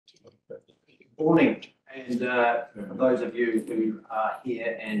Morning, and for those of you who are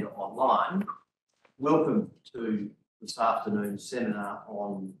here and online, welcome to this afternoon's seminar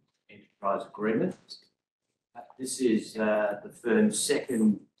on enterprise agreements. This is the firm's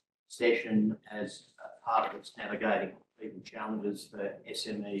second session as part of its Navigating People Challenges for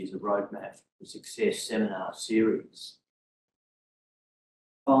SMEs, a Roadmap for Success seminar series.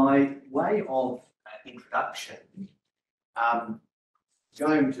 By way of introduction,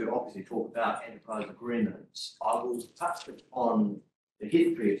 going to obviously talk about enterprise agreements. I will touch upon the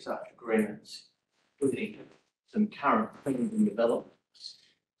history of such agreements, including some current trends and developments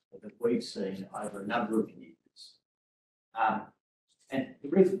that we've seen over a number of years. And the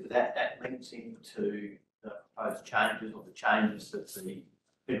reason for that links into the proposed changes or the changes that the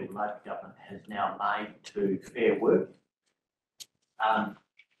Federal Labor Government has now made to Fair Work.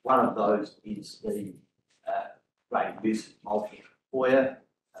 One of those is the greater use of multi-employer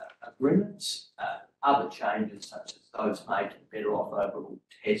agreements. Other changes such as those made to the Better Off Overall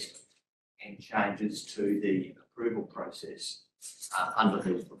Test and changes to the approval process under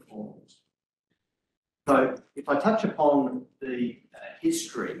these reforms. So if I touch upon the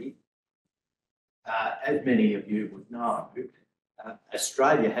history, as many of you would know,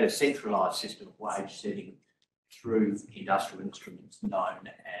 Australia had a centralised system of wage setting through industrial instruments known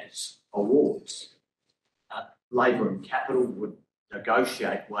as awards. Labour and capital would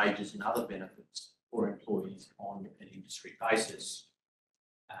negotiate wages and other benefits for employees on an industry basis.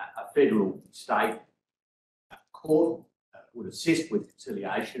 A federal state court would assist with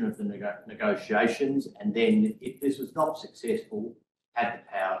conciliation of the negotiations, and then, if this was not successful, had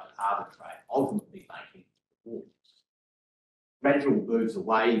the power to arbitrate, ultimately making awards. Gradual moves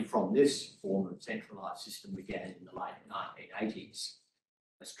away from this form of centralised system began in the late 1980s.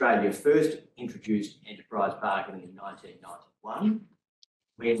 Australia first introduced enterprise bargaining in 1991,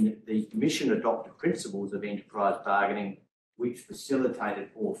 when the Commission adopted principles of enterprise bargaining which facilitated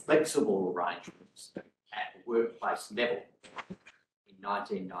more flexible arrangements at the workplace level. In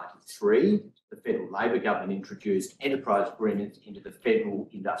 1993, the Federal Labor Government introduced enterprise agreements into the Federal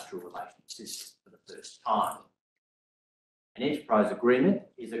Industrial Relations System for the first time. An enterprise agreement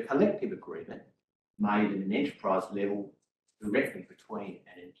is a collective agreement made at an enterprise level directly between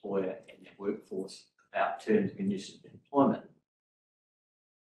an employer and their workforce about terms and conditions of employment.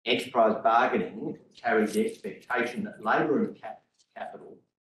 Enterprise bargaining carries the expectation that labour and capital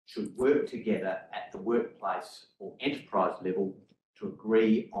should work together at the workplace or enterprise level to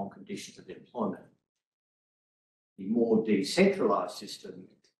agree on conditions of employment. The more decentralised system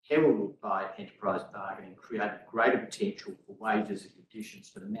heralded by enterprise bargaining created greater potential for wages and conditions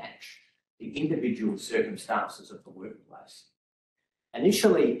to match the individual circumstances of the workplace.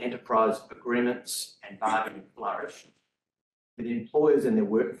 Initially, enterprise agreements and bargaining flourished, with employers and their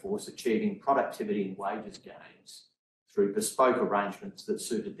workforce achieving productivity and wages gains through bespoke arrangements that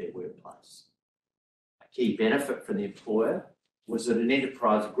suited their workplace. A key benefit for the employer was that an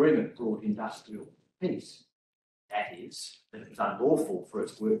enterprise agreement brought industrial peace. That is, that it was unlawful for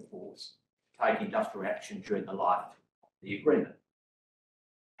its workforce to take industrial action during the life of the agreement.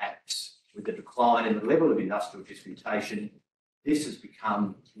 Perhaps with the decline in the level of industrial disputation, this has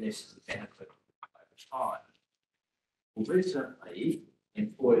become less of a benefit over time. Well, recently,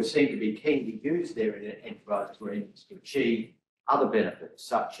 employers seem to be keen to use their enterprise agreements to achieve other benefits,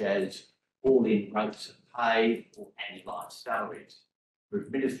 such as all-in rates of pay or annualised salaries for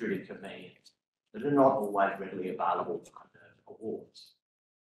administrative convenience that are not always readily available under awards.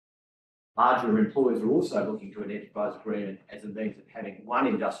 Larger employers are also looking to an enterprise agreement as a means of having one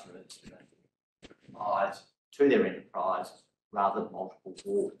industrial instrument that applies to their enterprise rather than multiple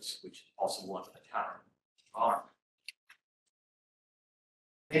awards, which is possible under the current environment.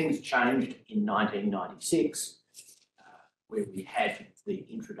 Things changed in 1996, where we had the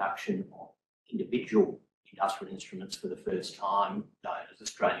introduction of individual industrial instruments for the first time, known as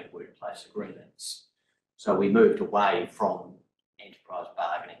Australian Workplace Agreements. So we moved away from enterprise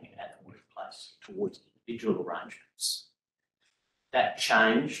bargaining at the workplace towards individual arrangements. That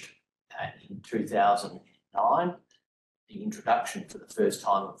changed in 2009, the introduction for the first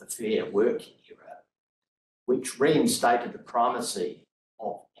time of the Fair Work era, which reinstated the primacy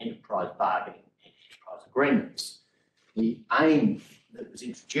of enterprise bargaining and enterprise agreements. The aim that was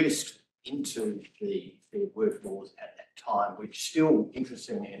introduced into the Fair Work laws at that time, which still,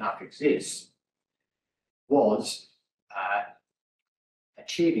 interestingly enough, exists, was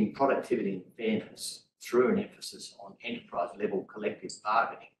achieving productivity and fairness through an emphasis on enterprise-level collective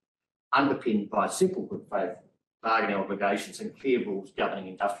bargaining, underpinned by simple good faith bargaining obligations and clear rules governing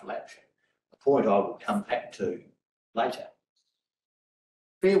industrial action, a point I will come back to later.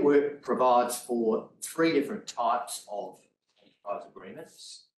 Fair Work provides for three different types of enterprise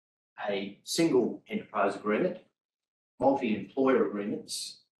agreements: a single enterprise agreement, multi-employer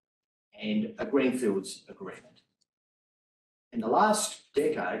agreements, and a greenfields agreement. In the last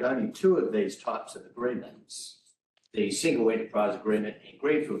decade, only two of these types of agreements, the single enterprise agreement and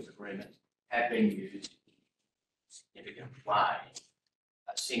greenfields agreement, have been used in a significant way.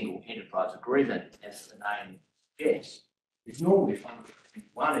 A single enterprise agreement, as the name suggests, is normally funded between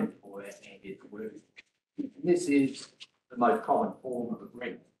one employer and its workers. This is the most common form of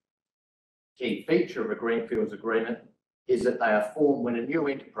agreement. Key feature of a greenfields agreement is that they are formed when a new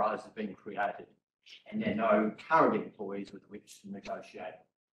enterprise has been created and there are no current employees with which to negotiate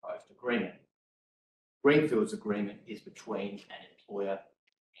a proposed agreement. Greenfields agreement is between an employer and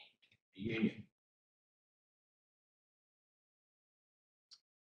the union.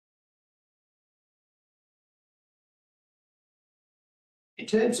 In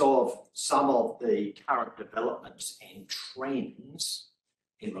terms of some of the current developments and trends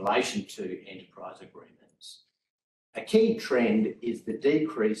in relation to enterprise agreements, a key trend is the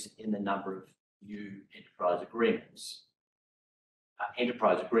decrease in the number of new enterprise agreements.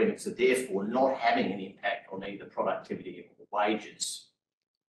 Enterprise agreements are therefore not having an impact on either productivity or wages.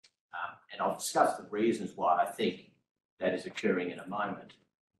 And I'll discuss the reasons why I think that is occurring in a moment.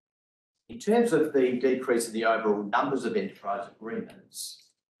 In terms of the decrease in the overall numbers of enterprise agreements,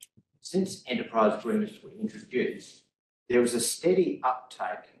 since enterprise agreements were introduced, there was a steady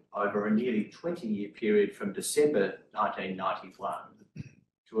uptake over a nearly 20-year period from December 1991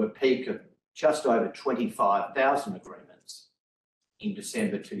 to a peak of just over 25,000 agreements in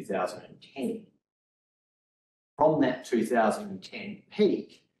December 2010. From that 2010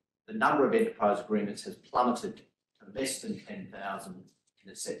 peak, the number of enterprise agreements has plummeted to less than 10,000 in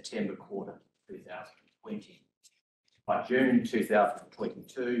the September quarter 2020. By June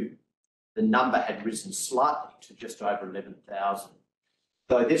 2022, the number had risen slightly to just over 11,000,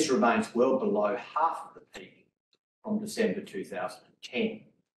 though this remains well below half of the peak from December 2010.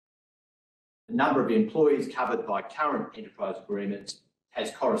 The number of employees covered by current enterprise agreements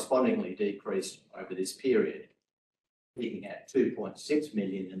has correspondingly decreased over this period, peaking at 2.6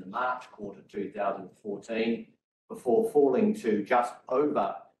 million in the March quarter 2014, before falling to just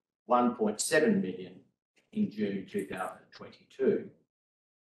over 1.7 million in June 2022.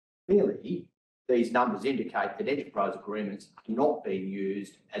 Clearly, these numbers indicate that enterprise agreements are not being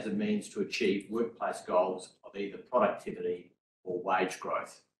used as a means to achieve workplace goals of either productivity or wage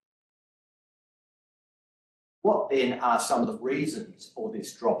growth. What then are some of the reasons for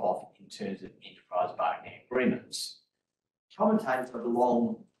this drop-off in terms of enterprise bargaining agreements? Commentators have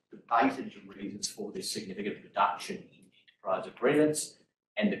long debated the reasons for this significant reduction in enterprise agreements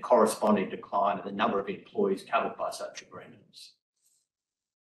and the corresponding decline in the number of employees covered by such agreements.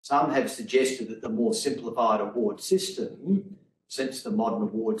 Some have suggested that the more simplified award system, since the modern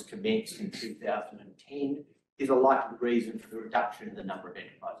awards commenced in 2010, is a likely reason for the reduction in the number of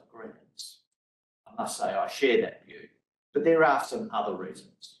enterprise agreements. I must say I share that view, but there are some other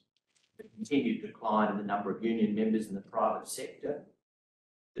reasons. The continued decline in the number of union members in the private sector,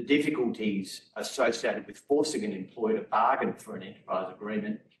 the difficulties associated with forcing an employer to bargain for an enterprise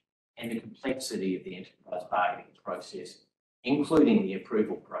agreement, and the complexity of the enterprise bargaining process, including the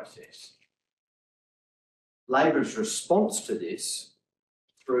approval process. Labor's response to this,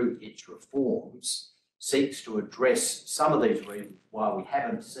 through its reforms, seeks to address some of these reasons why we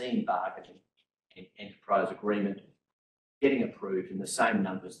haven't seen bargaining and enterprise agreement getting approved in the same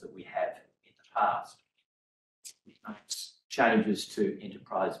numbers that we have in the past. It makes changes to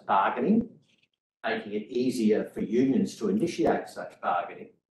enterprise bargaining, making it easier for unions to initiate such bargaining,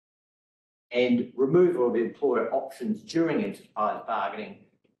 and removal of employer options during enterprise bargaining,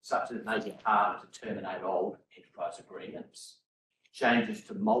 such as making it harder to terminate old enterprise agreements, changes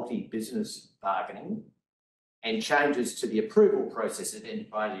to multi-business bargaining, and changes to the approval process of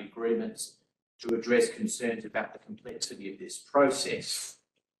enterprise agreements to address concerns about the complexity of this process.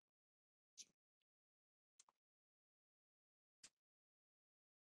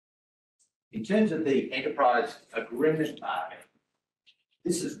 In terms of the enterprise agreement market,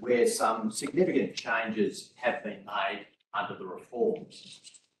 this is where some significant changes have been made under the reforms.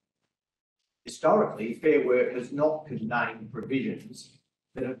 Historically, Fair Work has not contained provisions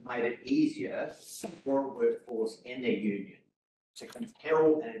that have made it easier for a workforce and their union to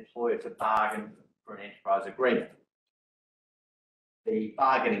compel an employer to bargain for an enterprise agreement. The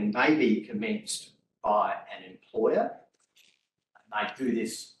bargaining may be commenced by an employer. They may do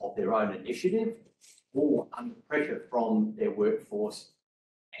this of their own initiative or under pressure from their workforce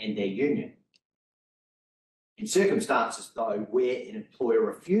and their union. In circumstances, though, where an employer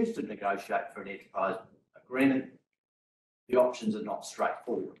refused to negotiate for an enterprise agreement, the options are not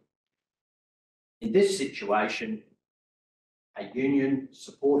straightforward. In this situation, a union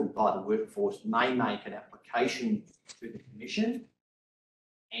supported by the workforce may make an application to the Commission,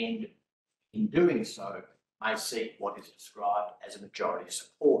 and in doing so, may seek what is described as a majority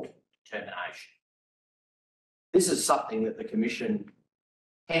support determination. This is something that the Commission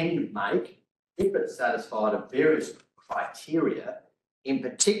can make if it's satisfied of various criteria, in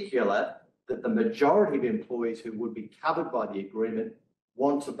particular that the majority of employees who would be covered by the agreement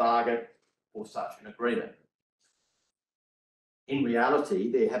want to bargain for such an agreement. In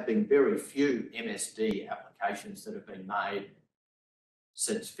reality, there have been very few MSD applications that have been made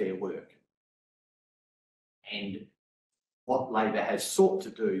since Fair Work. And what Labor has sought to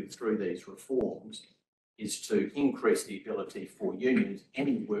do through these reforms is to increase the ability for unions and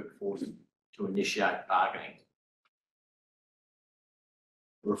the workforce to initiate bargaining.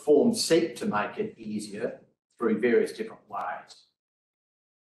 The reforms seek to make it easier through various different ways.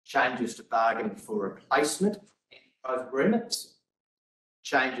 Changes to bargaining for replacement enterprise agreements,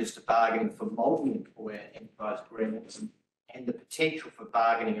 changes to bargaining for multi-employer enterprise agreements, and the potential for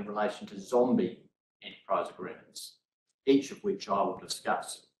bargaining in relation to zombie enterprise agreements, each of which I will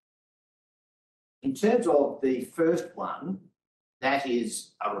discuss. In terms of the first one, that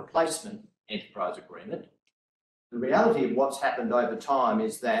is a replacement enterprise agreement, the reality of what's happened over time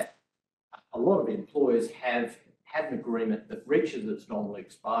is that a lot of employers have had an agreement that reaches its normal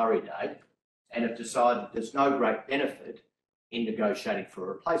expiry date and have decided there's no great benefit in negotiating for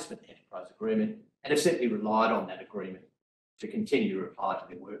a replacement enterprise agreement and have simply relied on that agreement to continue to apply to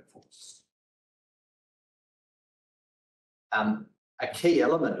their workforce. A key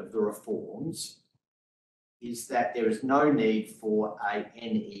element of the reforms is that there is no need for a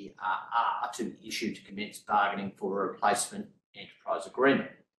NERR to be issued to commence bargaining for a replacement enterprise agreement,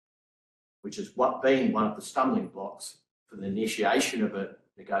 which has been one of the stumbling blocks for the initiation of a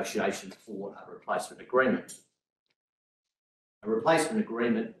negotiation for a replacement agreement. A replacement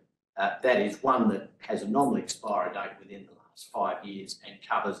agreement, that is one that has a nominal expiry date within the last 5 years and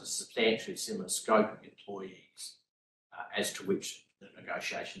covers a substantially similar scope of employees as to which the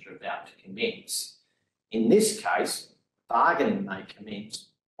negotiations are about to commence. In this case, bargaining may commence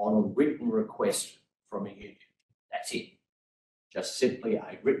on a written request from a union. That's it. Just simply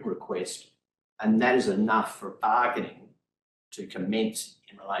a written request, and that is enough for bargaining to commence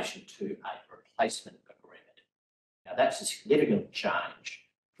in relation to a replacement agreement. Now, that's a significant change,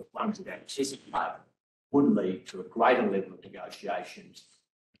 but one would anticipate would lead to a greater level of negotiations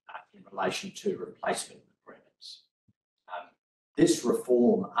in relation to replacement agreements. This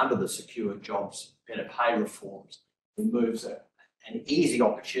reform under the Secure Jobs Better Pay reforms removes an easy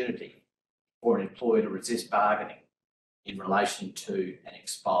opportunity for an employer to resist bargaining in relation to an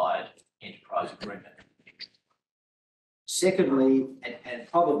expired enterprise agreement. Secondly, and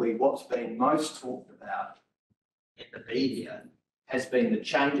probably what's been most talked about in the media, has been the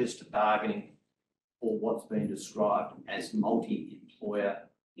changes to bargaining for what's been described as multi-employer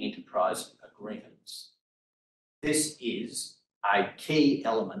enterprise agreements. This is a key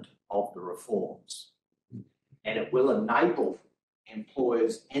element of the reforms, and it will enable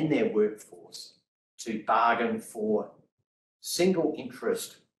employers and their workforce to bargain for single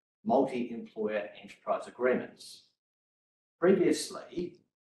interest multi-employer enterprise agreements. Previously,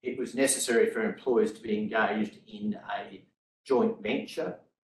 it was necessary for employers to be engaged in a joint venture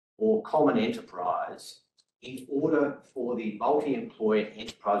or common enterprise in order for the multi-employer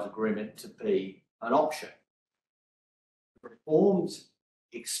enterprise agreement to be an option. Reforms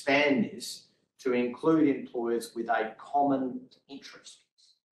expand this to include employers with a common interest.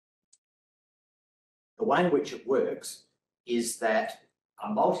 The way in which it works is that a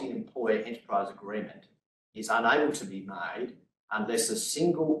multi-employer enterprise agreement is unable to be made unless a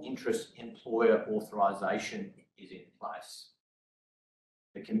single interest employer authorisation is in place.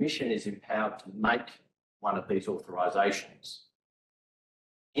 The Commission is empowered to make one of these authorisations.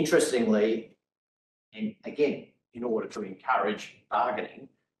 Interestingly, and again, in order to encourage bargaining,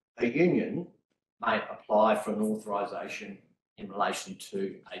 a union may apply for an authorisation in relation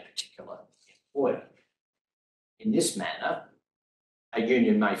to a particular employer. In this manner, a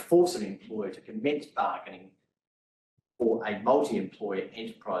union may force an employer to commence bargaining for a multi-employer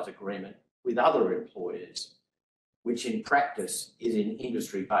enterprise agreement with other employers, which in practice is an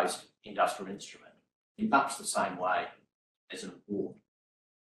industry-based industrial instrument in much the same way as an award.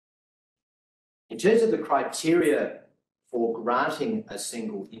 In terms of the criteria for granting a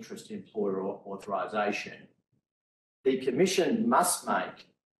single interest employer authorisation, the Commission must make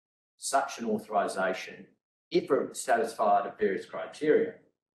such an authorisation if we're satisfied of various criteria.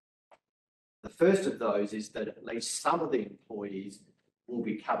 The first of those is that at least some of the employees will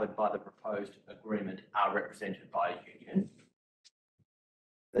be covered by the proposed agreement are represented by a union.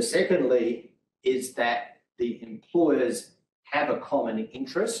 The secondly is that the employers have a common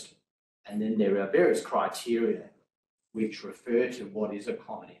interest, and then there are various criteria which refer to what is a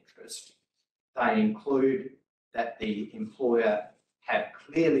common interest. They include that the employer have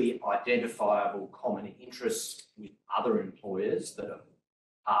clearly identifiable common interests with other employers that are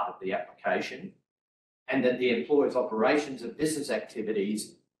part of the application, and that the employer's operations and business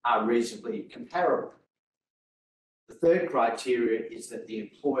activities are reasonably comparable. The third criteria is that the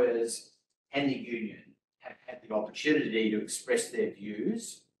employers and the union have had the opportunity to express their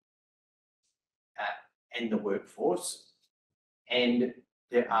views and the workforce, and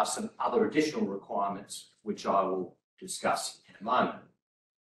there are some other additional requirements which I will discuss in a moment.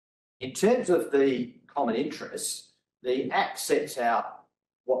 In terms of the common interests, the Act sets out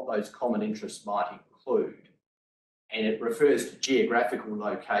what those common interests might include, and it refers to geographical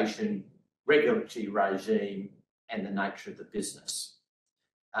location, regulatory regime, and the nature of the business.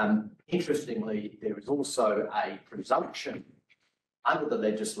 Interestingly, there is also a presumption under the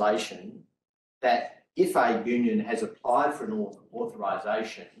legislation that if a union has applied for an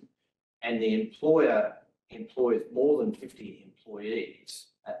authorisation and the employer employs more than 50 employees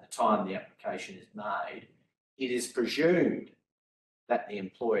at the time the application is made, it is presumed that the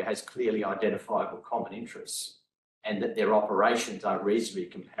employer has clearly identifiable common interests and that their operations are reasonably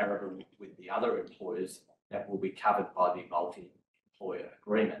comparable with the other employers that will be covered by the multi-employer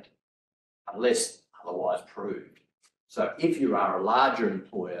agreement, unless otherwise proved. So if you are a larger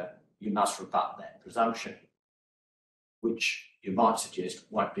employer, you must rebut that presumption, which you might suggest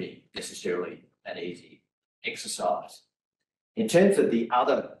won't be necessarily an easy exercise. In terms of the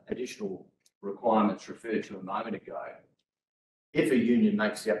other additional requirements referred to a moment ago, if a union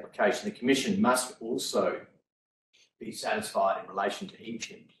makes the application, the Commission must also be satisfied in relation to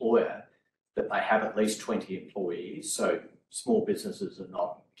each employer that they have at least 20 employees, so small businesses are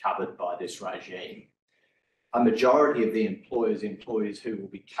not covered by this regime. A majority of the employees who will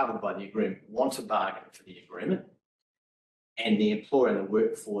be covered by the agreement want to bargain for the agreement, and the employer and the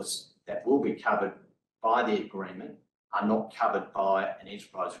workforce that will be covered by the agreement are not covered by an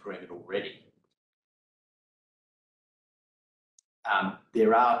enterprise agreement already.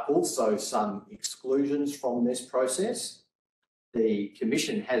 There are also some exclusions from this process. The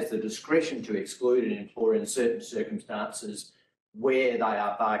Commission has the discretion to exclude an employer in certain circumstances where they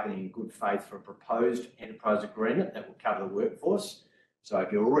are bargaining in good faith for a proposed enterprise agreement that will cover the workforce. So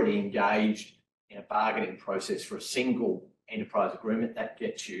if you're already engaged in a bargaining process for a single enterprise agreement, that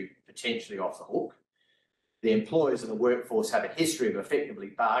gets you potentially off the hook. The employers and the workforce have a history of effectively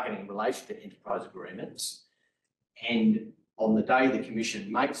bargaining in relation to enterprise agreements, and on the day the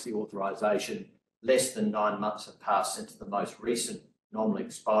Commission makes the authorisation, less than 9 months have passed since the most recent nominal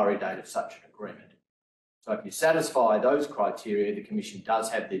expiry date of such an agreement. So if you satisfy those criteria, the Commission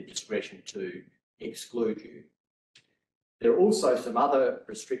does have the discretion to exclude you. There are also some other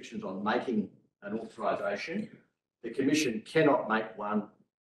restrictions on making an authorisation. The Commission cannot make one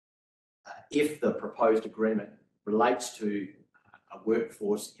if the proposed agreement relates to a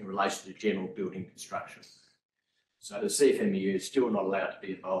workforce in relation to general building construction. So the CFMEU is still not allowed to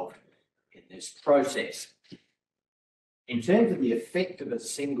be involved in this process. In terms of the effect of a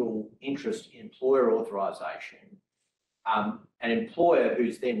single interest employer authorisation, an employer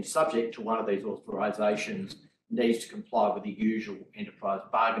who's then subject to one of these authorisations needs to comply with the usual enterprise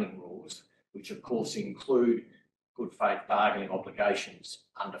bargaining rules, which of course include good faith bargaining obligations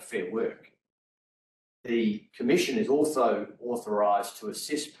under Fair Work. The Commission is also authorised to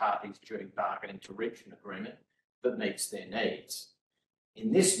assist parties during bargaining to reach an agreement that meets their needs.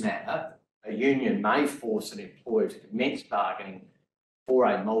 In this manner, a union may force an employer to commence bargaining for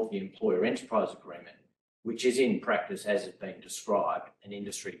a multi-employer enterprise agreement, which is in practice, as has been described, an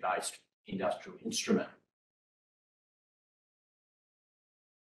industry-based industrial instrument.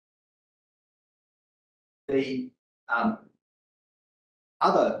 The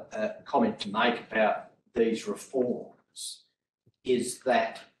other comment to make about these reforms is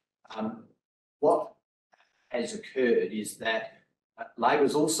that what has occurred is that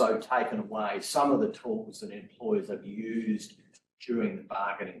Labor's also taken away some of the tools that employers have used during the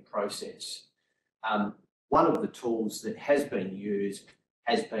bargaining process. One of the tools that has been used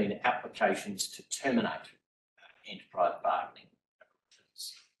has been applications to terminate enterprise bargaining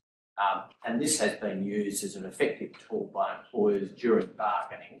agreements. And this has been used as an effective tool by employers during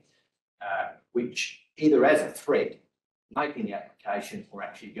bargaining, which either as a threat, making the application, or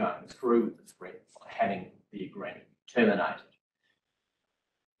actually going through with the threat by having the agreement terminated.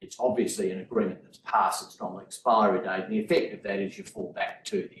 It's obviously an agreement that's past its nominal expiry date, and the effect of that is you fall back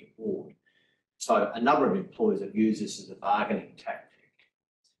to the award. So a number of employers have used this as a bargaining tactic.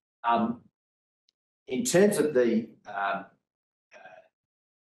 In terms of the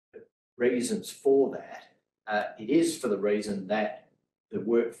reasons for that, it is for the reason that the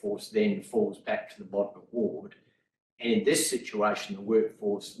workforce then falls back to the bottom award. And in this situation, the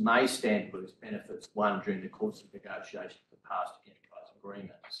workforce may stand to lose benefits won during the course of negotiations for past enterprise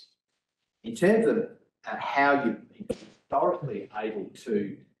agreements. In terms of how you've been historically able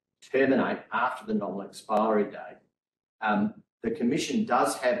to terminate after the nominal expiry date, the Commission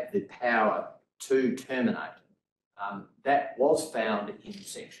does have the power to terminate. That was found in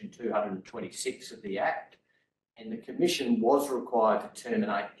section 226 of the Act, and the Commission was required to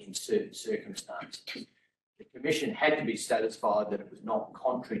terminate in certain circumstances. The Commission had to be satisfied that it was not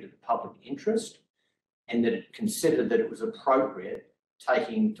contrary to the public interest and that it considered that it was appropriate,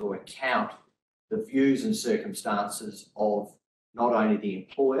 taking into account the views and circumstances of not only the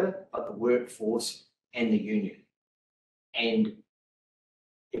employer, but the workforce and the union. And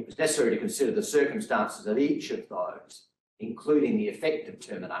it was necessary to consider the circumstances of each of those, including the effect of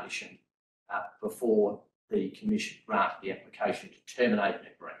termination, before the Commission granted the application to terminate an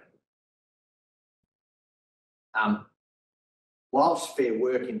agreement. Whilst Fair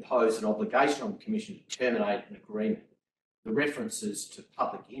Work imposed an obligation on the Commission to terminate an agreement, the references to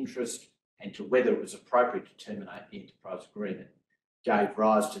public interest and to whether it was appropriate to terminate the enterprise agreement gave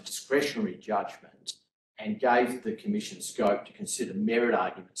rise to discretionary judgment and gave the Commission scope to consider merit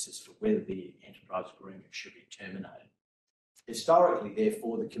arguments as to whether the enterprise agreement should be terminated. Historically,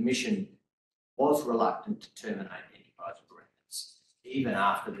 therefore, the Commission was reluctant to terminate enterprise agreements, even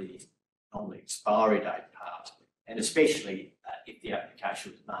after the nominal expiry date passed, and especially if the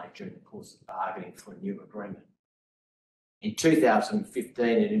application was made during the course of bargaining for a new agreement. In 2015,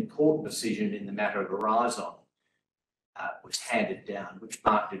 an important decision in the matter of Horizon was handed down, which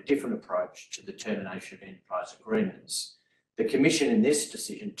marked a different approach to the termination of enterprise agreements. The Commission in this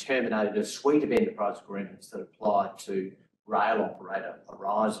decision terminated a suite of enterprise agreements that applied to rail operator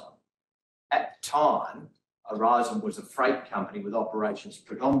Horizon. At the time, Horizon was a freight company with operations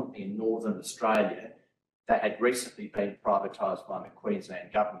predominantly in Northern Australia that had recently been privatised by the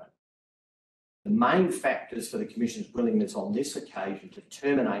Queensland Government. The main factors for the Commission's willingness on this occasion to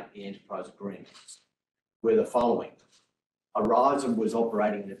terminate the enterprise agreements were the following. Horizon was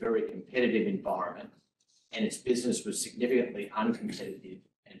operating in a very competitive environment and its business was significantly uncompetitive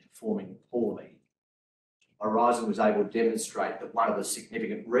and performing poorly. Horizon was able to demonstrate that one of the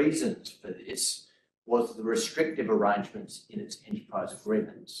significant reasons for this was the restrictive arrangements in its enterprise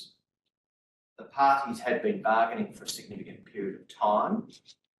agreements. The parties had been bargaining for a significant period of time,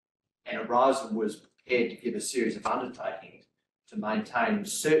 and Horizon was prepared to give a series of undertakings to maintain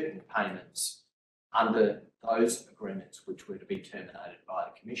certain payments under those agreements which were to be terminated by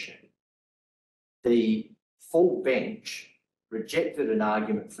the Commission. The full bench rejected an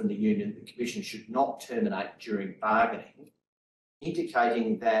argument from the union that the Commission should not terminate during bargaining,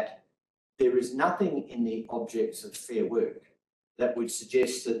 indicating that there is nothing in the objects of Fair Work that would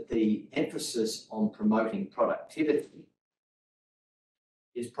suggest that the emphasis on promoting productivity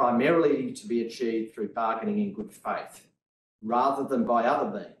is primarily to be achieved through bargaining in good faith, rather than by other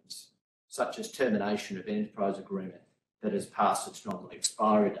means, such as termination of an enterprise agreement that has passed its nominal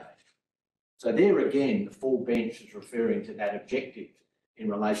expiry date. So there again, the full bench is referring to that objective in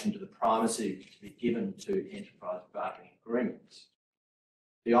relation to the primacy to be given to enterprise bargaining agreements.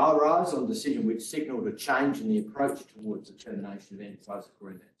 The Horizon decision, which signalled a change in the approach towards the termination of enterprise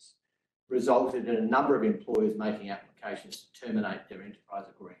agreements, resulted in a number of employers making applications to terminate their enterprise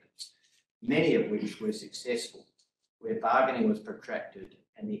agreements, many of which were successful, where bargaining was protracted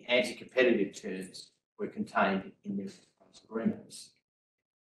and the anti-competitive terms were contained in their enterprise agreements.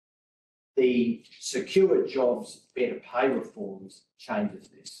 The Secure Jobs Better Pay reforms changes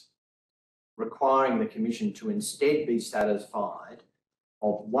this, requiring the Commission to instead be satisfied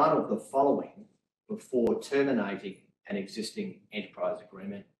of one of the following before terminating an existing enterprise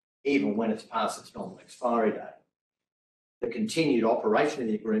agreement, even when it's past its nominal expiry date. The continued operation of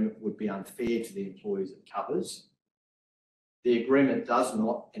the agreement would be unfair to the employees it covers. The agreement does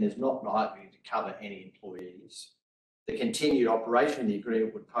not and is not likely to cover any employees. The continued operation of the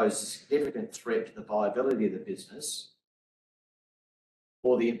agreement would pose a significant threat to the viability of the business,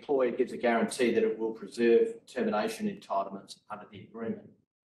 or the employer gives a guarantee that it will preserve termination entitlements under the agreement.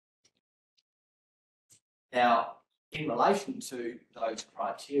 Now, in relation to those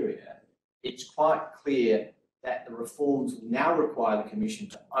criteria, it's quite clear that the reforms will now require the Commission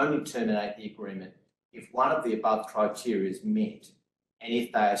to only terminate the agreement if one of the above criteria is met and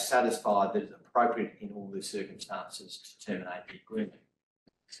if they are satisfied that it's appropriate in all the circumstances to terminate the agreement.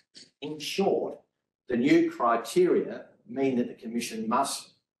 In short, the new criteria mean that the Commission must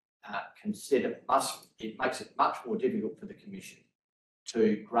it makes it much more difficult for the Commission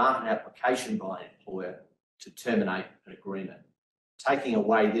to grant an application by an employer to terminate an agreement, taking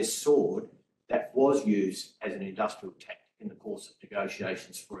away this sword that was used as an industrial tactic in the course of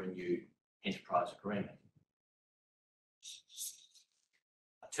negotiations for a new enterprise agreement.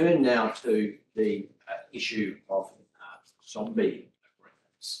 I turn now to the issue of zombie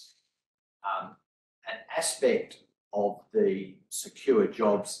agreements. An aspect of the Secure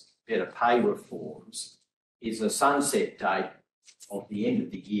Jobs, Better Pay reforms is a sunset date of the end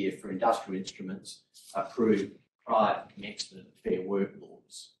of the year for industrial instruments approved prior to commencement of Fair Work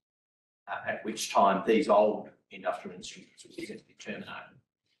laws, at which time these old industrial instruments will be terminated.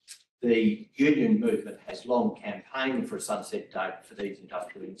 The union movement has long campaigned for a sunset date for these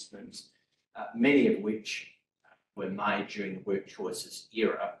industrial instruments, many of which were made during the WorkChoices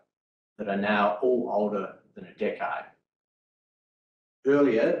era that are now all older than a decade.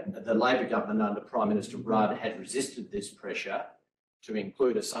 Earlier, the Labor government under Prime Minister Rudd had resisted this pressure to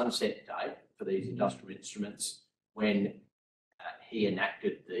include a sunset date for these industrial instruments when he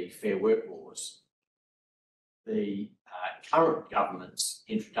enacted the Fair Work laws. The current government's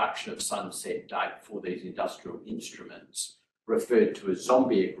introduction of sunset date for these industrial instruments, referred to as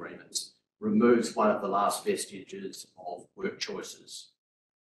zombie agreements, removes one of the last vestiges of WorkChoices.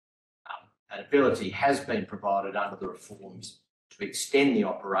 An ability has been provided under the reforms to extend the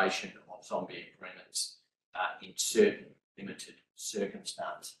operation of zombie agreements in certain limited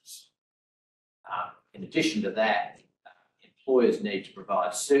circumstances. In addition to that, employers need to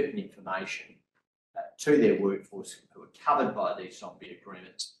provide certain information to their workforce who are covered by these zombie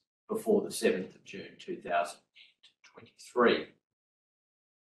agreements before the 7th of June 2023.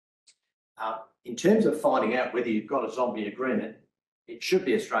 In terms of finding out whether you've got a zombie agreement, it should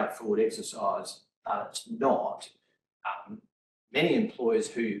be a straightforward exercise, but it's not. Many employers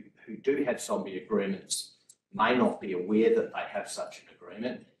who do have zombie agreements may not be aware that they have such an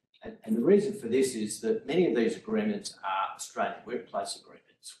agreement. And the reason for this is that many of these agreements are Australian workplace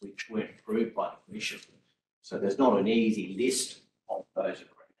agreements, which weren't approved by the Commission. So there's not an easy list of those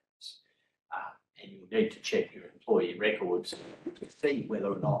agreements. And you'll need to check your employee records to see whether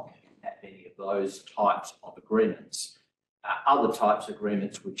or not you have any of those types of agreements. Other types of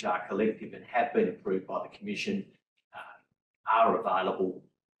agreements which are collective and have been approved by the Commission are available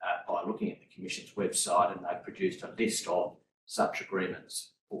by looking at the Commission's website, and they've produced a list of such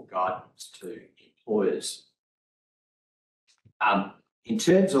agreements for guidance to employers. In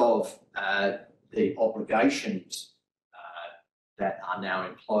terms of the obligations that are now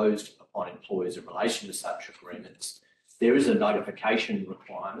imposed upon employers in relation to such agreements, there is a notification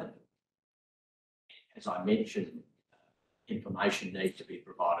requirement. As I mentioned, information needs to be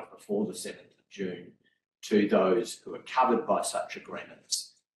provided before the 7th of June to those who are covered by such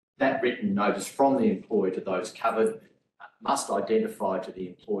agreements. That written notice from the employer to those covered must identify to the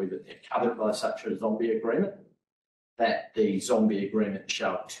employee that they're covered by such a zombie agreement, that the zombie agreement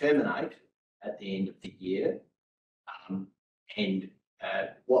shall terminate at the end of the year, and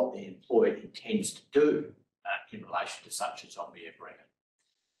what the employer intends to do in relation to such a zombie agreement.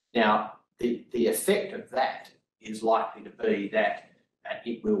 Now, the effect of that is likely to be that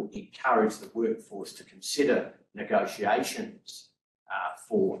it will encourage the workforce to consider negotiations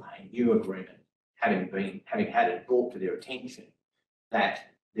for a new agreement, having had it brought to their attention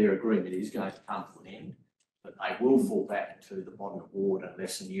that their agreement is going to come to an end, but they will fall back to the bottom award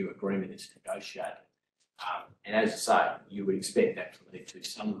unless a new agreement is negotiated. And as I say, you would expect that to lead to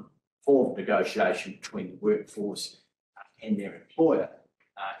some form of negotiation between the workforce and their employer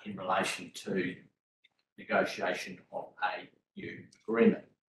in relation to negotiation of a new agreement.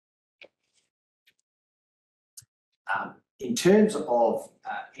 In terms of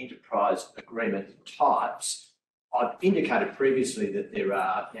enterprise agreement types, I've indicated previously that there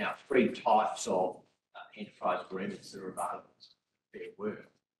are now 3 types of enterprise agreements that are available for Fair Work.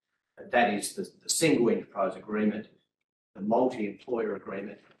 That is the single enterprise agreement, the multi-employer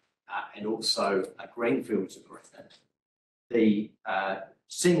agreement, and also a greenfields agreement. The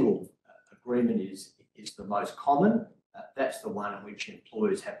single agreement is the most common. That's the one in which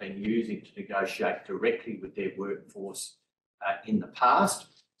employers have been using to negotiate directly with their workforce in the past.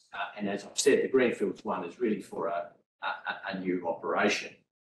 And as I've said, the greenfields one is really for a new operation.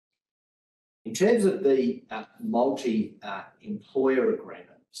 In terms of the multi-employer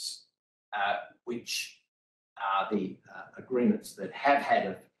agreements, which are the agreements that have had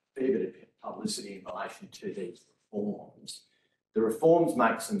a fair bit of publicity in relation to these reforms. The reforms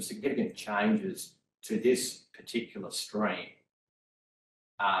make some significant changes to this particular stream.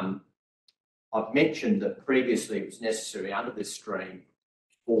 I've mentioned that previously it was necessary under this stream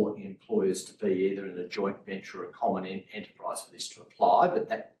for employers to be either in a joint venture or a common enterprise for this to apply, but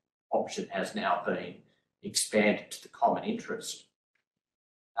that option has now been expanded to the common interest.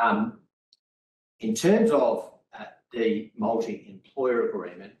 In terms of the multi-employer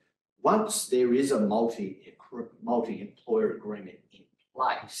agreement, once there is a multi-employer agreement in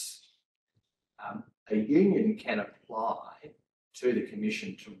place, a union can apply to the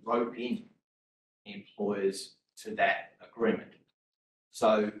Commission to rope in employers to that agreement.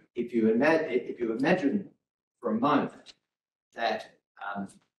 So if you imagine for a moment that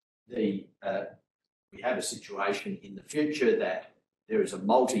we have a situation in the future that there is a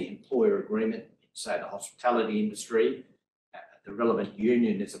multi-employer agreement, say the hospitality industry, the relevant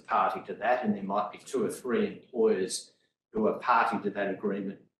union is a party to that, and there might be 2 or 3 employers who are party to that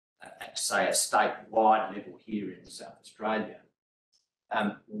agreement at, say, a statewide level here in South Australia.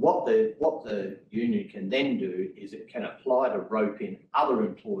 What the union can then do is it can apply to rope in other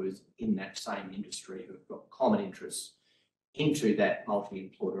employers in that same industry who have got common interests into that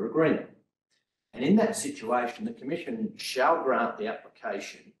multi-employer agreement. And in that situation, the Commission shall grant the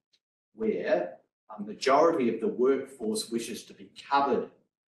application where a majority of the workforce wishes to be covered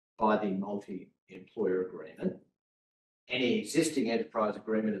by the multi-employer agreement. Any existing enterprise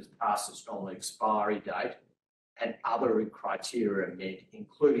agreement has passed its normal expiry date, and other criteria are met,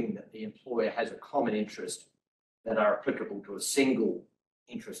 including that the employer has a common interest that are applicable to a single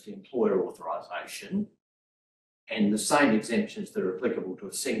interest employer authorisation, and the same exemptions that are applicable to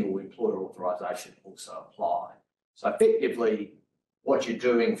a single employer authorisation also apply. So effectively, what you're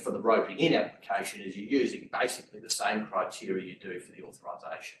doing for the roping in application is you're using basically the same criteria you do for the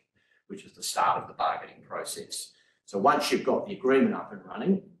authorisation, which is the start of the bargaining process. So once you've got the agreement up and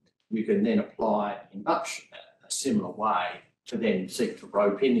running, you can then apply in much a similar way to then seek to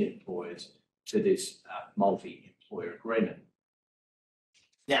rope in the employers to this multi-employer agreement.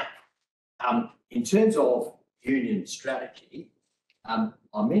 Now, in terms of union strategy, I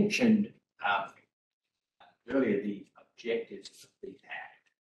mentioned earlier the objectives of the Act.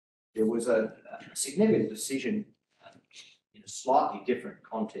 There was a significant decision in a slightly different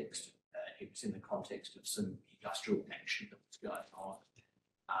context. It was in the context of some industrial action that was going on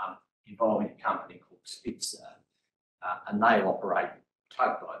involving a company called Spitzer, and they operate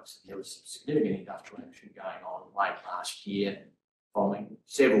tugboats. There was some significant industrial action going on late last year following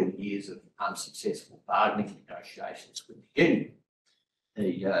several years of unsuccessful bargaining negotiations with the union,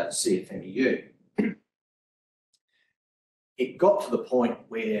 the CFMEU. It got to the point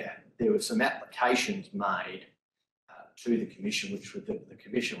where there were some applications made to the Commission, which the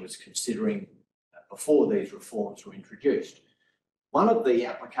Commission was considering before these reforms were introduced. One of the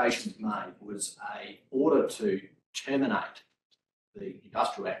applications made was an order to terminate the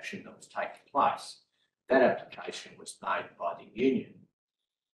industrial action that was taking place. That application was made by the union.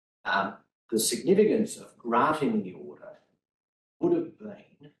 The significance of granting the order would have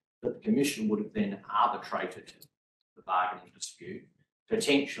been that the Commission would have then arbitrated the bargaining dispute,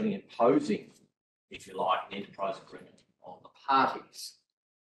 potentially imposing, if you like, an enterprise agreement on the parties.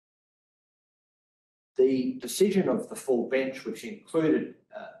 The decision of the full bench, which included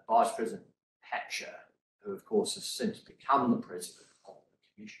Vice President Hatcher, who of course has since become the President of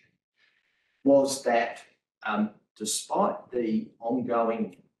the Commission, was that despite the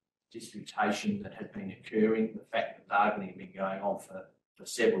ongoing disputation that had been occurring, the fact that bargaining had been going on for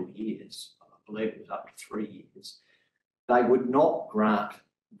several years, I believe it was up to 3 years, they would not grant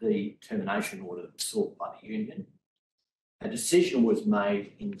the termination order that was sought by the union. A decision was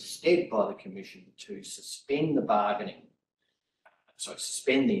made instead by the Commission to suspend the bargaining,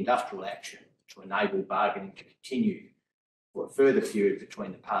 suspend the industrial action to enable bargaining to continue for a further period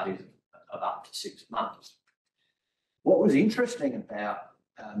between the parties of up to 6 months. What was interesting about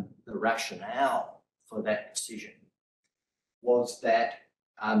the rationale for that decision was that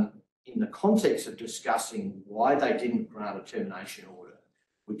in the context of discussing why they didn't grant a termination order,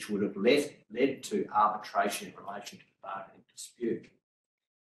 which would have led to arbitration in relation to the bargaining dispute,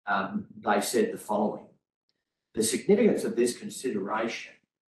 they said the following: the significance of this consideration,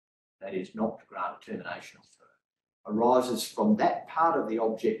 that is not to grant a termination order, arises from that part of the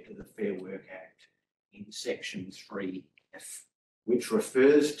object of the Fair Work Act in section 3F, which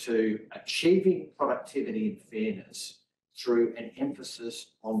refers to achieving productivity and fairness through an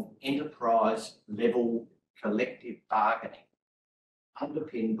emphasis on enterprise-level collective bargaining,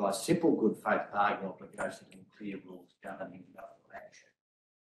 underpinned by simple good faith bargaining obligations and clear rules governing industrial action.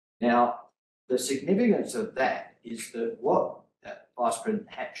 Now, The significance of that is that what Vice President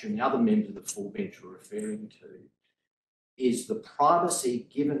Hatch and the other members of the full bench are referring to is the primacy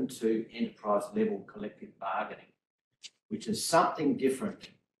given to enterprise level collective bargaining, which is something different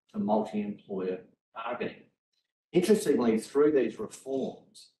to multi-employer bargaining. Interestingly, through these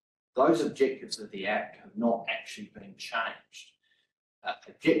reforms, those objectives of the Act have not actually been changed.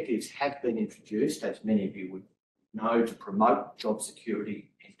 Objectives have been introduced, as many of you would know, to promote job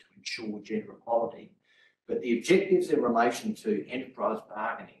security and to ensure gender equality, but the objectives in relation to enterprise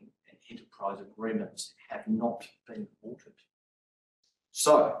bargaining and enterprise agreements have not been altered.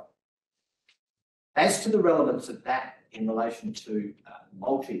 So, as to the relevance of that in relation to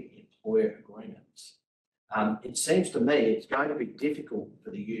multi-employer agreements, it seems to me it's going to be difficult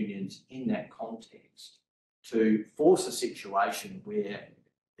for the unions in that context to force a situation where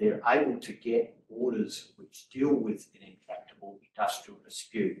they're able to get orders which deal with an intractable industrial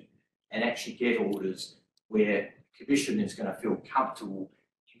dispute and actually get orders where the Commission is going to feel comfortable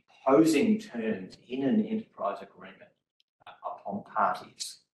imposing terms in an enterprise agreement upon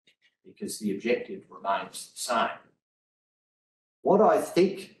parties, because the objective remains the same. What I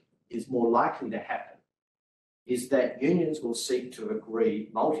think is more likely to happen is that unions will seek to agree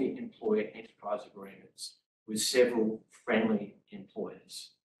multi-employer enterprise agreements with several friendly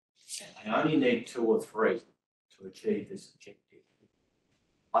employers. And they only need 2 or 3 to achieve this objective.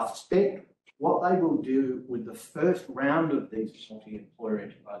 I suspect what they will do with the first round of these multi-employer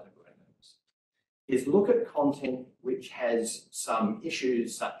enterprise agreements is look at content which has some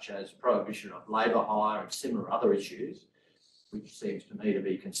issues such as prohibition of labour hire and similar other issues, which seems to me to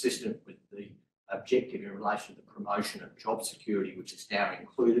be consistent with the objective in relation to the promotion of job security, which is now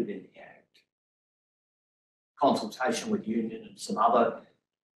included in the Act. Consultation with union and some other,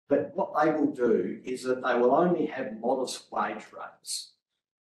 but what they will do is that they will only have modest wage rates,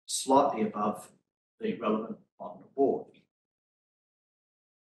 slightly above the relevant on the board.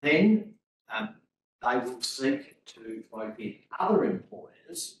 Then they will seek to vote in other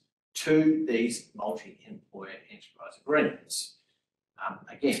employers to these multi-employer enterprise agreements.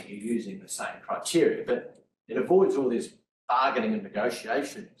 Again, you're using the same criteria, but it avoids all this bargaining and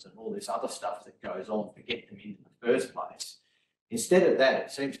negotiations and all this other stuff that goes on to get them in the first place. Instead of that,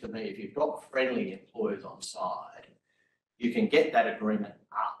 it seems to me if you've got friendly employers on side, you can get that agreement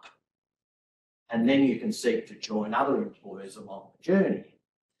up, and then you can seek to join other employers along the journey.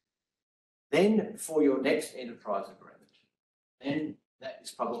 Then for your next enterprise agreement, then that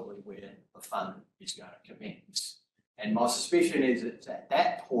is probably where the fun is going to commence. And my suspicion is it's at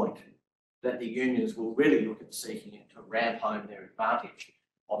that point that the unions will really look at seeking it to ramp home their advantage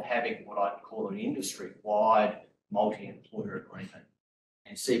of having what I'd call an industry-wide multi-employer agreement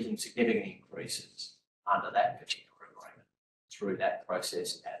and seeking significant increases under that particular agreement through that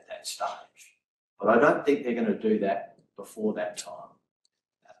process at that stage. But I don't think they're going to do that before that time.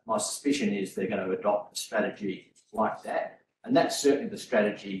 My suspicion is they're going to adopt a strategy like that, and that's certainly the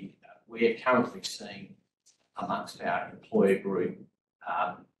strategy we're currently seeing amongst our employer group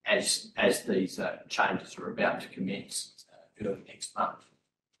as these changes are about to commence early next month.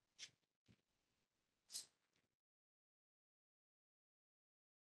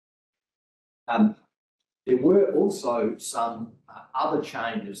 There were also some other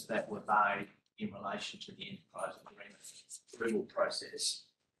changes that were made in relation to the enterprise agreement approval process.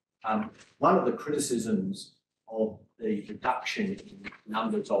 One of the criticisms of the reduction in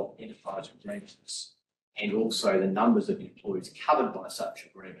numbers of enterprise agreements and also the numbers of employees covered by such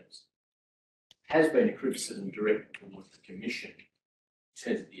agreements has been a criticism directed towards the Commission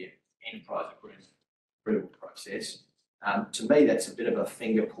in terms of the enterprise agreement approval process. To me, that's a bit of a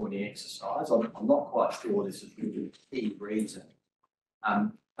finger-pointing exercise. I'm not quite sure this is really the key reason.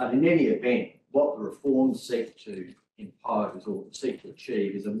 But in any event, what the reforms seek to impose or seek to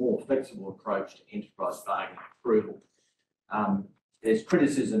achieve is a more flexible approach to enterprise bargaining approval. There's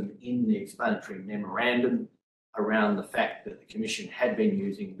criticism in the explanatory memorandum around the fact that the Commission had been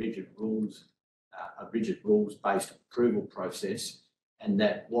using rigid rules-based approval process, and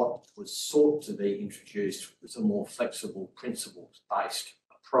that what was sought to be introduced was a more flexible principles-based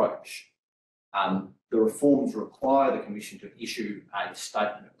approach. The reforms require the Commission to issue a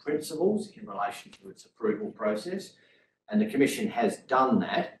statement of principles in relation to its approval process, and the Commission has done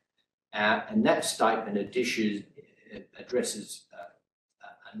that, and that statement addresses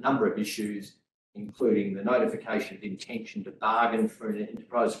a number of issues, including the notification of intention to bargain for an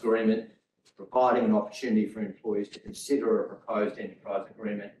enterprise agreement, providing an opportunity for employees to consider a proposed enterprise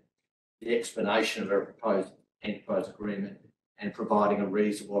agreement, the explanation of a proposed enterprise agreement, and providing a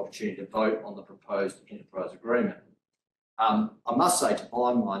reasonable opportunity to vote on the proposed enterprise agreement. I must say, to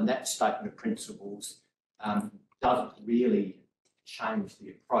my mind, that statement of principles doesn't really change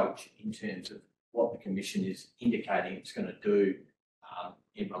the approach in terms of what the Commission is indicating it's going to do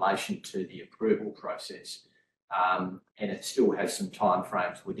in relation to the approval process. And it still has some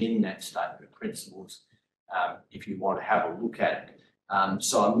timeframes within that statement of principles if you want to have a look at it.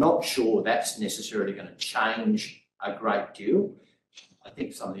 So I'm not sure that's necessarily going to change a great deal. I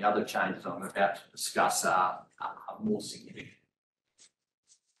think some of the other changes I'm about to discuss are more significant.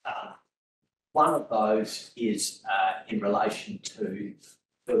 One of those is in relation to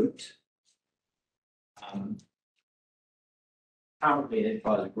boot. Currently, an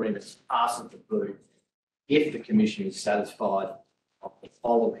enterprise agreement passes the boot if the Commission is satisfied of the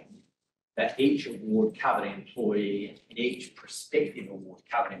following: that each award covered employee and each prospective award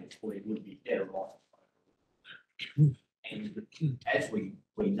covered employee would be better off. And as we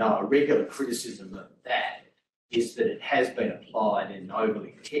know, a regular criticism of that is that it has been applied in an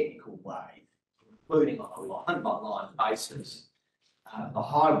overly technical way, including on a line-by-line basis. The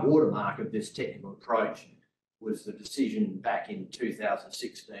high watermark of this technical approach was the decision back in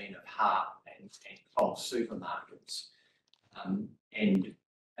 2016 of Hart and Coles supermarkets. And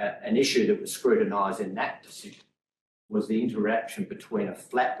an issue that was scrutinised in that decision was the interaction between a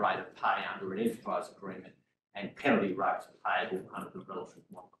flat rate of pay under an enterprise agreement and penalty rates payable under the relevant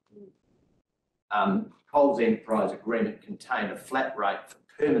one. Coles enterprise agreement contained a flat rate for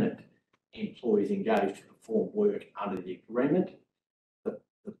permanent employees engaged to perform work under the agreement.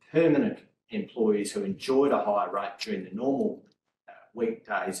 The permanent employees who enjoyed a higher rate during the normal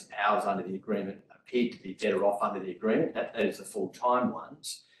weekdays hours under the agreement appeared to be better off under the agreement. That is the full-time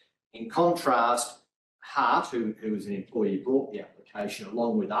ones. In contrast, Hart, who was an employee, brought the application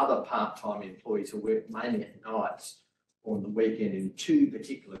along with other part-time employees who worked mainly at nights or on the weekend in two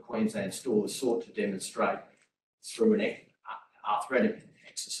particular Queensland stores, sought to demonstrate through an arithmetic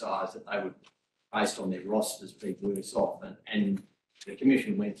exercise that they would, based on their rosters, be worse off. And the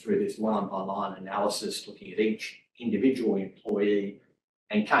Commission went through this line-by-line analysis, looking at each individual employee,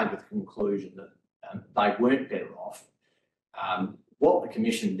 and came to the conclusion that they weren't better off. What the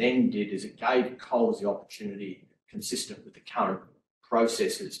Commission then did is it gave Coles the opportunity, consistent with the current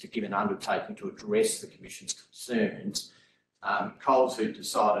processes, to give an undertaking to address the Commission's concerns. Coles, who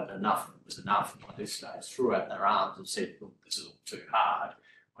decided enough was enough by this stage, threw out their arms and said, look, this is all too hard.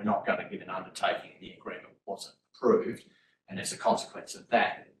 We're not going to give an undertaking. The agreement wasn't approved. And as a consequence of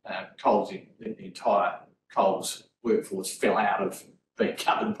that, the entire Coles workforce fell out of being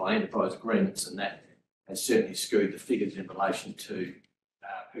covered by enterprise agreements, and that has certainly skewed the figures in relation to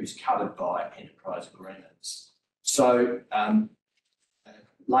who's covered by enterprise agreements. So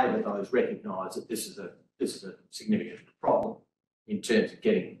Labor, though, has recognised that this is a significant problem in terms of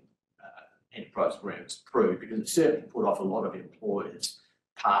getting enterprise agreements approved, because it certainly put off a lot of employers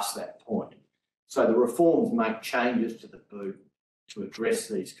past that point. So the reforms make changes to the boot to address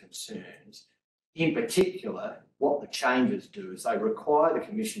these concerns. In particular, what the changes do is they require the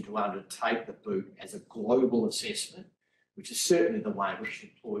Commission to undertake the boot as a global assessment, which is certainly the way in which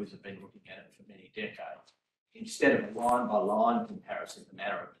employers have been looking at it for many decades, instead of a line-by-line comparison, the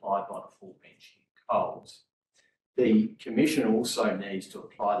manner applied by the full bench in Coles. The Commission also needs to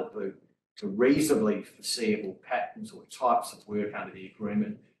apply the boot to reasonably foreseeable patterns or types of work under the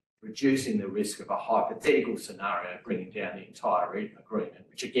agreement, reducing the risk of a hypothetical scenario bringing down the entire agreement,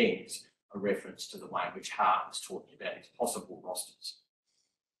 which again is a reference to the way in which Hart was talking about his possible rosters.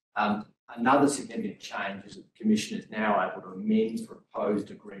 Another significant change is that the Commission is now able to amend proposed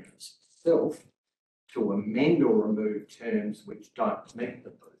agreements itself to amend or remove terms which don't meet the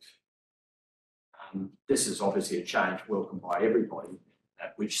boot. This is obviously a change welcomed by everybody,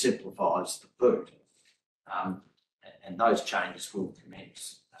 which simplifies the boot. And those changes will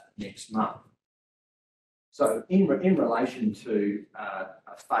commence next month. So in relation to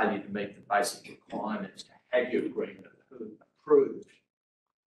a failure to meet the basic requirements to have your agreement approved,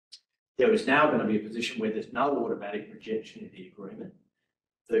 there is now going to be a position where there's no automatic rejection of the agreement.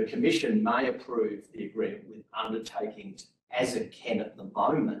 The Commission may approve the agreement with undertakings as it can at the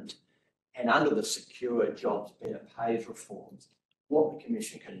moment, and under the Secure Jobs Better Pays reforms, what the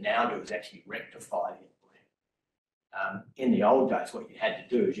Commission can now do is actually rectify the agreement. In the old days, what you had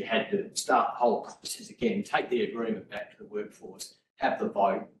to do is you had to start the whole process again, take the agreement back to the workforce, have the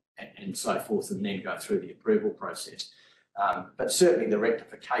vote, and so forth, and then go through the approval process. But certainly the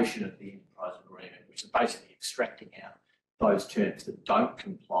rectification of the enterprise agreement, which is basically extracting out those terms that don't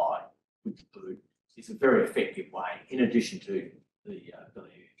comply with the boot, is a very effective way, in addition to the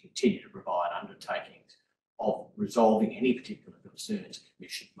ability to continue to provide undertakings of resolving any particular concerns the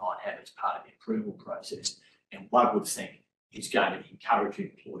Commission might have as part of the approval process. And one would think is going to encourage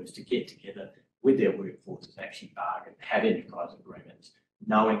employers to get together with their workforces, actually bargain, have enterprise agreements,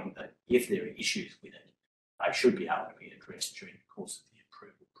 knowing that if there are issues with it, they should be able to be addressed during the course of the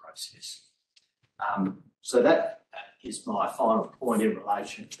approval process. So that is my final point in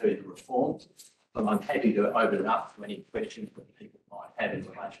relation to the reforms, but I'm happy to open it up to any questions that people might have in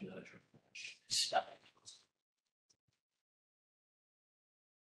relation to those reforms.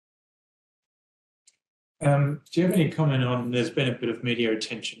 Do you have any comment on, there's been a bit of media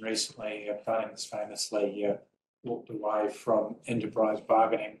attention recently, Bunnings famously walked away from enterprise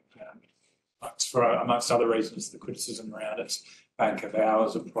bargaining, amongst other reasons, the criticism around its bank of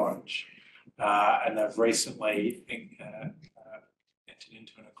hours approach. And they've recently entered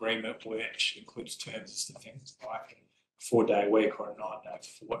into an agreement which includes terms as to things like a 4-day week or a 9-day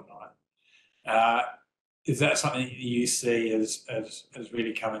fortnight. Is that something that you see as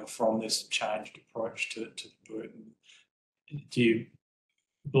really coming from this changed approach to the boot? Do you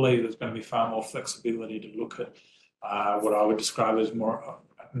believe there's going to be far more flexibility to look at what I would describe as more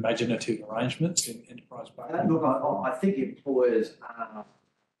imaginative arrangements in enterprise bargaining? Look, I think employers are,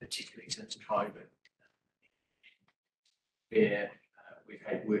 particularly since COVID, where we've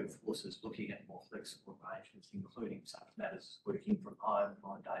had workforces looking at more flexible arrangements, including such matters as working from home,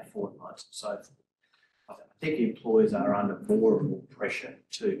 9-day fortnights and so forth. I think employers are under more and more pressure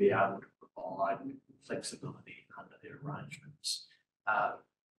to be able to provide flexibility under their arrangements.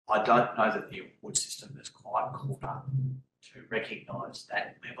 I don't know that the award system has quite caught up to recognise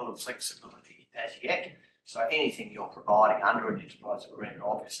that level of flexibility as yet. So anything you're providing under an enterprise agreement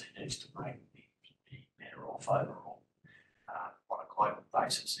obviously needs to make the employee better off overall on a global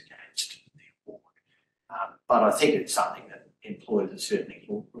basis against the award. But I think it's something that employers are certainly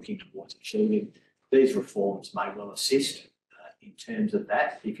looking towards achieving. These reforms may well assist in terms of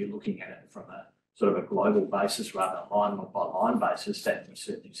that. If you're looking at it from a sort of a global basis rather than line by line basis, that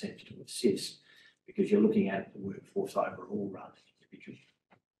certainly seems to assist because you're looking at the workforce overall rather than individual.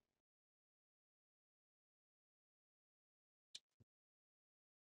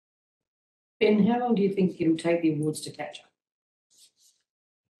 Ben, how long do you think it'll take the awards to catch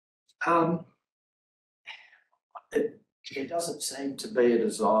up? There doesn't seem to be a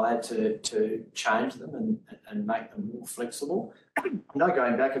desire to change them and make them more flexible. I know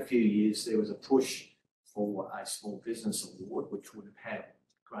going back a few years, there was a push for a small business award, which would have had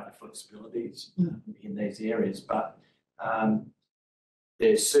greater flexibilities in these areas, but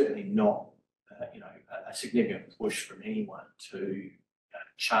there's certainly not, a significant push from anyone to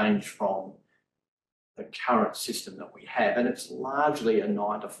change from the current system that we have, and it's largely a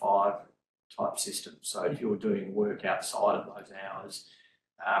 9-to-5 type system. So if you're doing work outside of those hours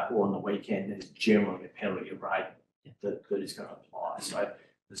or on the weekend, there's generally a penalty rate that is going to apply. So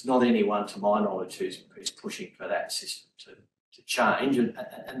there's not anyone, to my knowledge, who's pushing for that system to change, and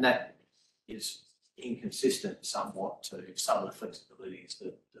that is inconsistent somewhat to some of the flexibilities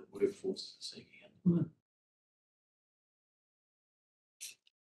that the workforce is seeking.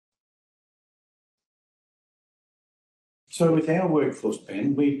 So with our workforce,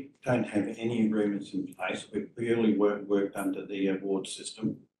 Ben, we don't have any agreements in place. We purely worked under the award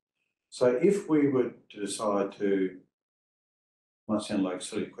system. So if we were to decide to, might sound like a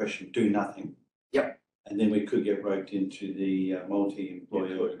silly question, do nothing. Yep. And then we could get roped into the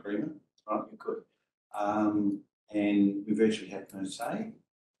multi-employer agreement, right? You could. And we virtually have no say.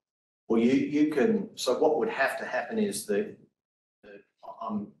 Well, you can. So what would have to happen is that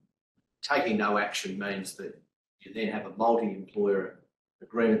taking no action means that you then have a multi-employer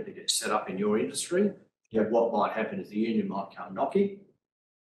agreement that gets set up in your industry. Yep. What might happen is the union might come knocking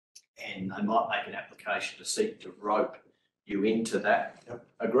and they might make an application to seek to rope you into that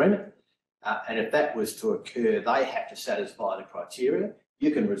agreement. And if that was to occur, they have to satisfy the criteria.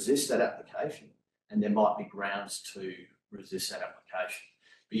 You can resist that application and there might be grounds to resist that application.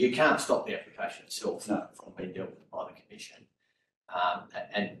 But you can't stop the application itself from being dealt with by the Commission.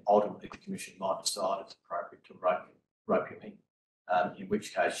 And ultimately the Commission might decide it's appropriate to rope you in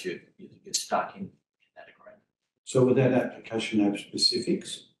which case you're stuck in that agreement. So would that application have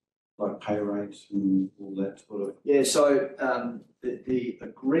specifics like pay rates and all that sort of? Yeah, so the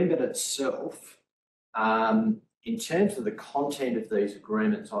agreement itself, in terms of the content of these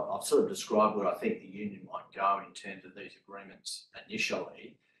agreements, I've sort of described where I think the union might go in terms of these agreements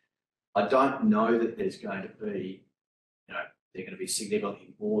initially. I don't know that there's going to be, they're going to be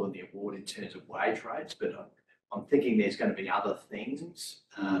significantly more than the award in terms of wage rates, but I'm thinking there's going to be other things,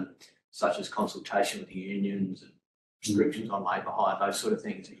 such as consultation with the unions and restrictions on labour hire, those sort of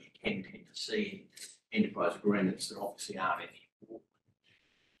things that you can tend to see in enterprise agreements that obviously aren't any award.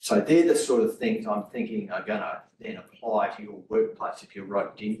 So they're the sort of things I'm thinking are going to then apply to your workplace if you're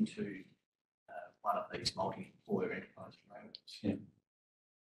roped into one of these multi-employer enterprise agreements. Yeah.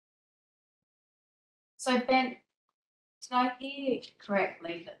 So Ben, did I hear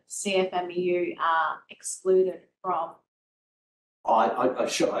correctly that CFMEU are excluded from? I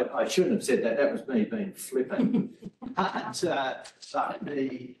shouldn't have said that. That was me being flippant. But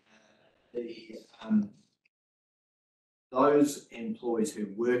those employees who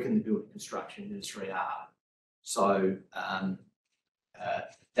work in the building construction industry are. So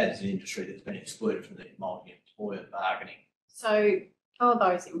that is an industry that's been excluded from the multi-employer bargaining. So for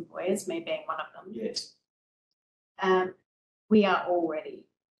those employers, me being one of them, Yes. we are already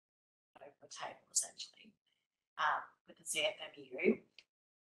over the table essentially with the CFMEU,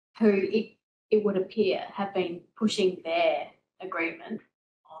 who it would appear have been pushing their agreement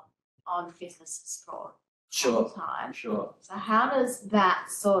on businesses for Sure. some time. Sure. So how does that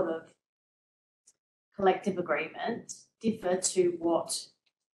sort of collective agreement differ to what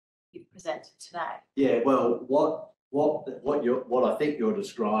you've presented today? Yeah. Well, what I think you're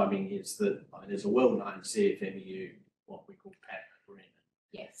describing is that there's a well-known CFMEU, what we call pattern agreement.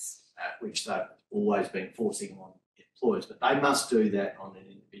 Yes. Which they've always been forcing on employers, but they must do that on an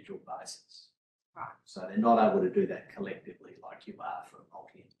individual basis. Right. So they're not able to do that collectively like you are for a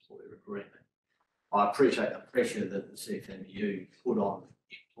multi-employer agreement. I appreciate the pressure that the CFMEU put on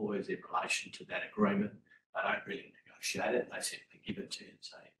employers in relation to that agreement. They don't really negotiate it. They simply give it to you and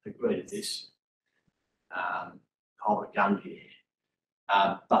say, agree to this, hold a gun to your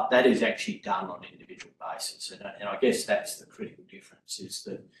head. But that is actually done on an individual basis. And I guess that's the critical difference, is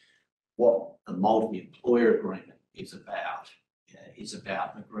that what the multi-employer agreement is about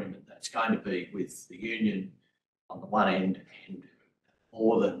an agreement that's going to be with the union on the one end and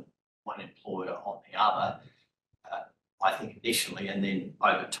more than one employer on the other. I think initially, and then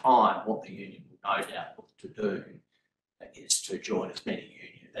over time, what the union will no doubt look to do is to join as many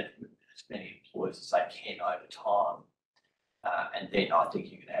employers as they can over time. And then I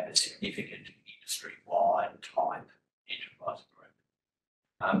think you can have a significant industry-wide type enterprise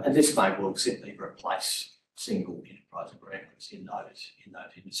agreement. And this may well simply replace single enterprise agreements in those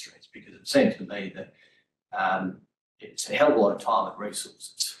industries, because it seems to me that it's a hell of a lot of time and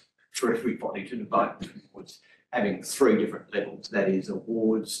resources for everybody to devote towards having three different levels, that is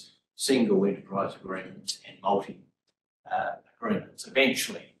awards, single enterprise agreements and multi agreements.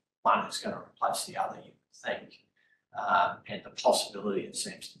 Eventually, one is going to replace the other, you would think. And the possibility, it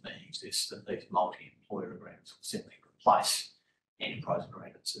seems to me, exists that these multi-employer agreements will simply replace enterprise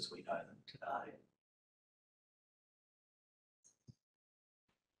agreements as we know them today.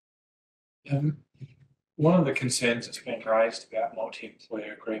 One of the concerns that's been raised about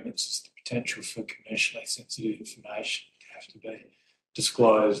multi-employer agreements is the potential for commercially sensitive information to have to be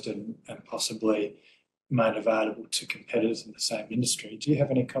disclosed and possibly made available to competitors in the same industry. Do you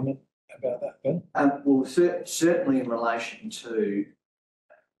have any comment about that, Ben? Well, certainly in relation to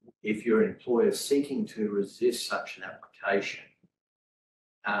if your employer is seeking to resist such an application,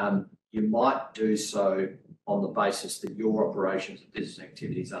 you might do so on the basis that your operations and business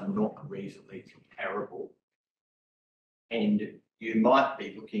activities are not reasonably comparable. And you might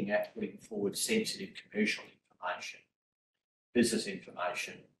be looking at putting forward sensitive commercial information, business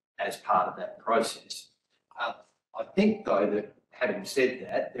information as part of that process. I think, though, that having said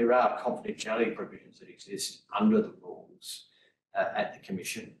that, there are confidentiality provisions that exist under the rules at the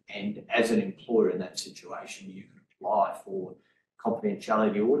Commission, and as an employer in that situation, you can apply for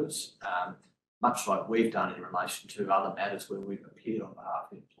confidentiality orders, much like we've done in relation to other matters where we've appeared on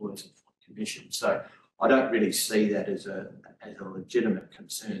behalf of employers and Commission. So I don't really see that as a legitimate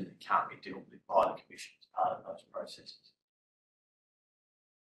concern that can't be dealt with by the Commission as part of those processes.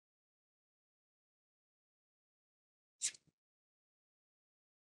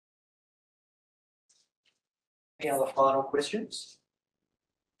 Any other final questions?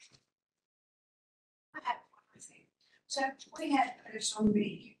 I have one thing. So we had a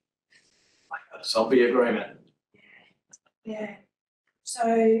zombie. A zombie agreement. Yeah. So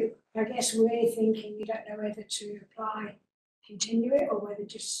I guess we're thinking we don't know whether to apply, continue it, or whether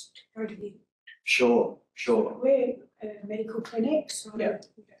just go to the. Sure. We're a medical clinic, so Yep.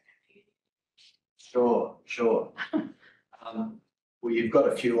 we don't have Sure. Well, you've got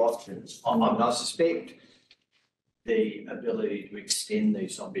a few options. I suspect the ability to extend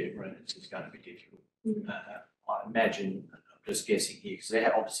these zombie agreements is going to be difficult. I imagine, I'm just guessing here, because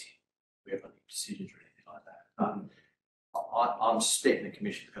obviously we haven't made decisions or anything like that. I'm suspecting the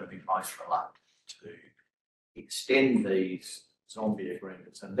Commission's going to be most reluctant to extend these zombie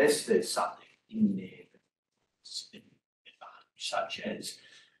agreements unless there's something in there that's an advantage, such as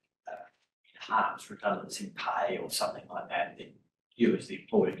harms redundancy pay or something like that, then you as the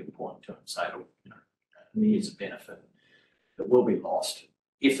employer can point to and say, look, here's a benefit that will be lost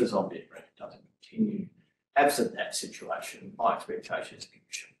if the zombie agreement doesn't continue. Absent that situation, my expectation is the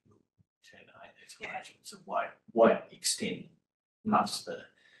Commission will terminate these arrangements and won't extend past the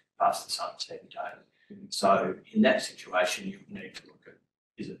sunset date. So in that situation, you need to look at,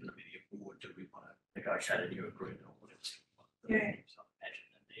 is it going to be the board? Do we want to negotiate a new agreement or whatever? Yeah. So I imagine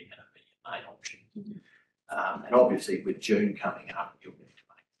that they're going to be your main option. And obviously with June coming up, you'll need to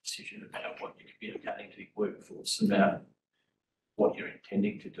make a decision about what you're communicating to the workforce about what you're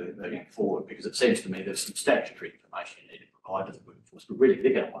intending to do moving forward, because it seems to me there's some statutory information you need to provide to the workforce, but really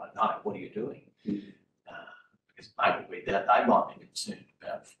they're going to want to know, what are you doing? Because maybe they might be concerned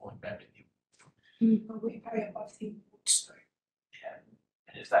about falling back in the But we pay above the awards, so. yeah.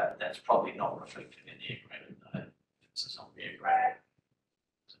 And is that's probably not reflected in the agreement, though. It's a zombie agreement.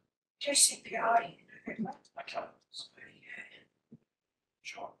 Just CPI. Okay. So, yeah.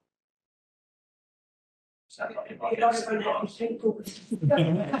 Sure. Sounds like you A might lot get of some unhappy advice. people.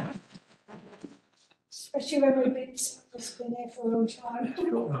 Especially when we've been there for a long time.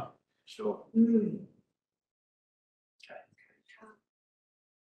 Sure. Mm.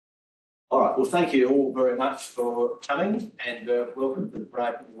 All right. Well, thank you all very much for coming and welcome to the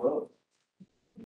brave new world.